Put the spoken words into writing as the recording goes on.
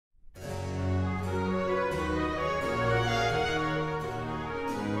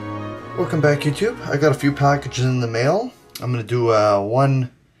Welcome back, YouTube. I got a few packages in the mail. I'm going to do one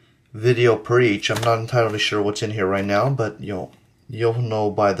video per each. I'm not entirely sure what's in here right now, but you'll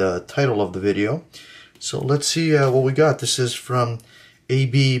know by the title of the video. So let's see what we got. This is from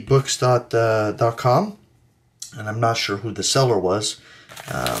abbooks.com, and I'm not sure who the seller was,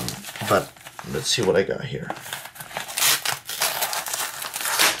 but let's see what I got here.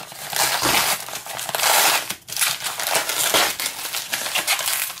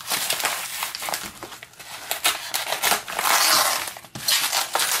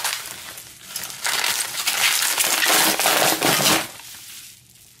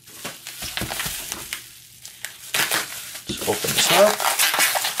 Open this up.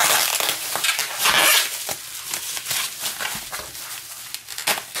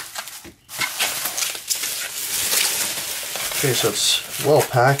 Okay, so it's well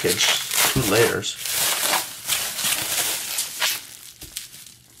packaged, 2 layers.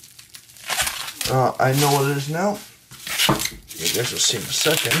 I know what it is now. You guys will see in a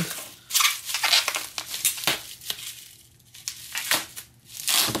second.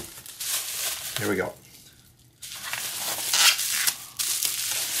 Here we go.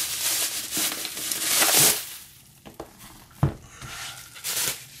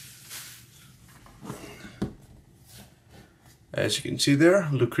 As you can see there,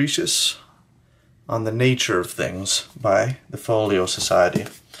 Lucretius on the Nature of Things by the Folio Society.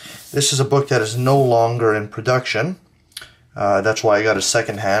 This is a book that is no longer in production. That's why I got a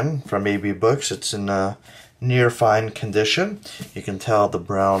second-hand from AB Books. It's in near fine condition. You can tell the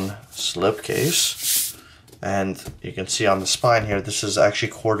brown slipcase. And you can see on the spine here, this is actually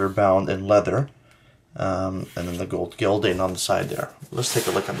quarter bound in leather. And then the gold gilding on the side there. Let's take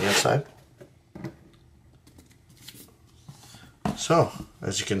a look on the inside. So,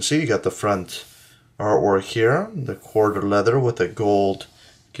 as you can see, you got the front artwork here, the quarter leather with a gold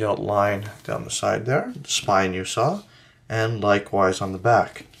gilt line down the side there, the spine you saw, and likewise on the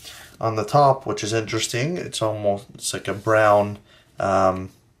back. On the top, which is interesting, it's like a brown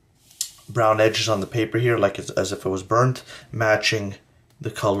edges on the paper here, like as if it was burnt, matching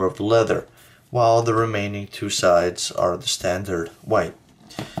the color of the leather, while the remaining 2 sides are the standard white.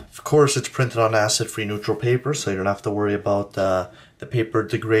 Of course, it's printed on acid-free neutral paper, so you don't have to worry about the paper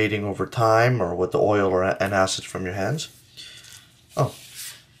degrading over time or with the oil and acids from your hands. Oh,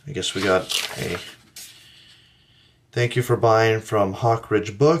 I guess we got a thank you for buying from Hawk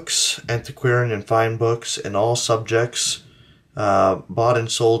Ridge Books, antiquarian and fine books in all subjects, bought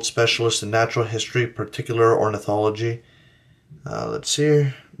and sold specialist in natural history, particular ornithology. Let's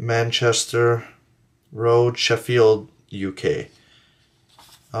see, Manchester Road, Sheffield, UK.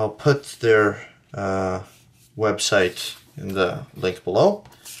 I'll put their website in the link below,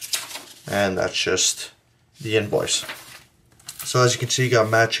 and that's just the invoice. So as you can see, you got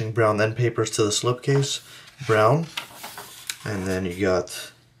matching brown end papers to the slipcase, brown, and then you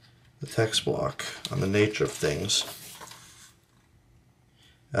got the text block on the Nature of Things.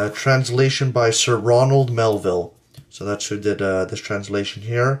 Translation by Sir Ronald Melville. So that's who did this translation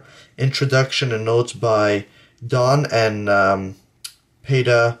here. Introduction and notes by Don and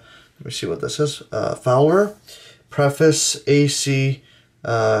Peta, let me see what this is, Fowler, preface A.C.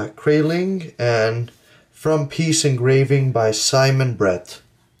 Kraling, and From Peace Engraving by Simon Brett.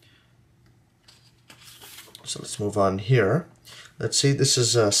 So let's move on here. Let's see, this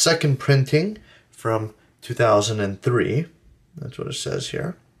is a second printing from 2003. That's what it says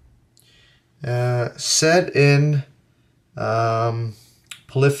here. Set in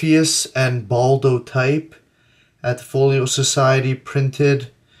Polypheus and Baldo type at the Folio Society, printed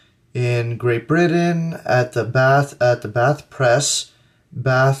in Great Britain at the Bath Press,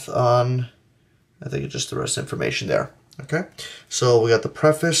 Bath on, I think it's just the rest of the information there. Okay, so we got the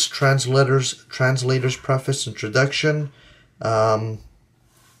preface, translator's preface, introduction, can't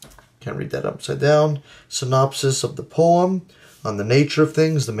read that upside down, synopsis of the poem, on the nature of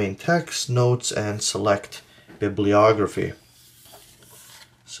things, the main text, notes, and select bibliography.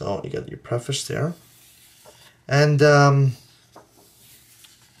 So you got your preface there. And on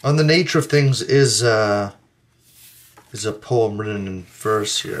the nature of things is a poem written in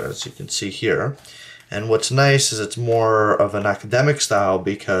verse here, as you can see here. And what's nice is it's more of an academic style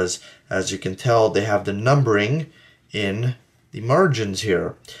because, as you can tell, they have the numbering in the margins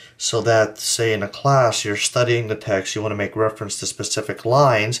here. So that, say in a class, you're studying the text, you want to make reference to specific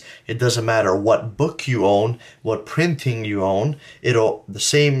lines, it doesn't matter what book you own, what printing you own, the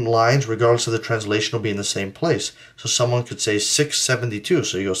same lines, regardless of the translation, will be in the same place. So someone could say 672,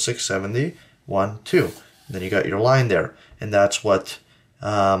 so you go 670, 1, 2. And then you got your line there. And that's what,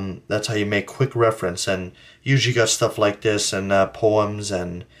 that's how you make quick reference. And usually you got stuff like this and poems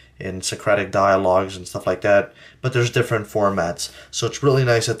and in Socratic dialogues and stuff like that, but there's different formats. So it's really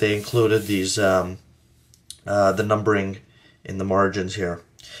nice that they included these the numbering in the margins here.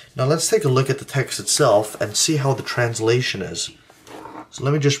 Now let's take a look at the text itself and see how the translation is. So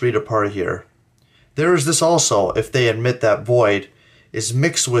let me just read a part here. There is this also, if they admit that void is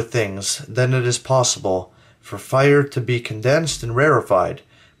mixed with things, then it is possible for fire to be condensed and rarefied.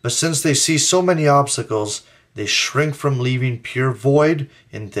 But since they see so many obstacles, they shrink from leaving pure void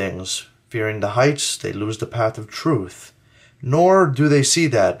in things. Fearing the heights, they lose the path of truth. Nor do they see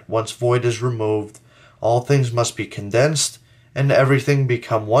that, once void is removed, all things must be condensed, and everything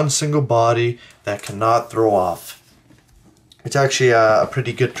become one single body that cannot throw off. It's actually a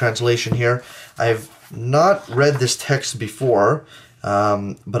pretty good translation here. I've not read this text before,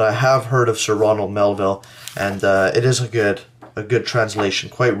 but I have heard of Sir Ronald Melville, and it is a good translation,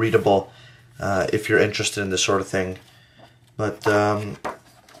 quite readable if you're interested in this sort of thing. But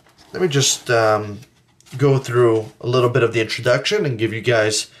let me just go through a little bit of the introduction and give you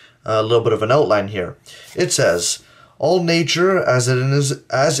guys a little bit of an outline here. It says, all nature as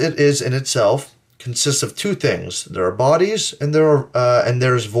it is in itself consists of two things. There are bodies and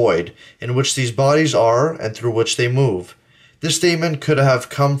there is void, in which these bodies are and through which they move. This statement could have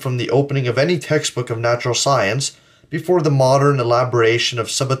come from the opening of any textbook of natural science before the modern elaboration of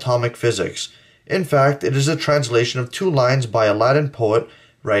subatomic physics. In fact, it is a translation of two lines by a Latin poet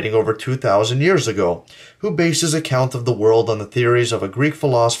writing over 2,000 years ago, who based his account of the world on the theories of a Greek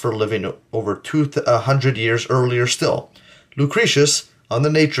philosopher living over 200 years earlier still. Lucretius, on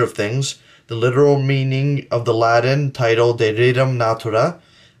the nature of things, the literal meaning of the Latin title De Rerum Natura,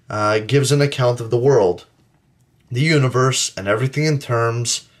 gives an account of the world, the universe, and everything in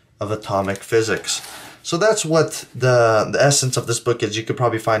terms of atomic physics. So that's what the essence of this book is. You could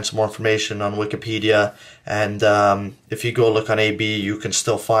probably find some more information on Wikipedia, and if you go look on AB, you can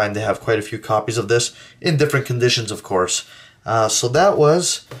still find they have quite a few copies of this in different conditions, of course. So that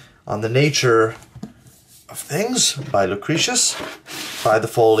was On the Nature of Things by Lucretius by the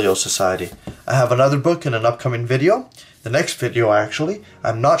Folio Society. I have another book in an upcoming video. The next video, actually,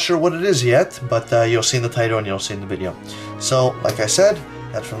 I'm not sure what it is yet, but you'll see in the title and you'll see in the video. So, like I said,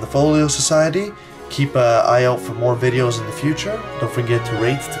 that's from the Folio Society. Keep an eye out for more videos in the future. Don't forget to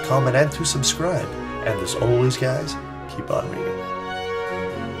rate, to comment, and to subscribe. And as always, guys, keep on reading.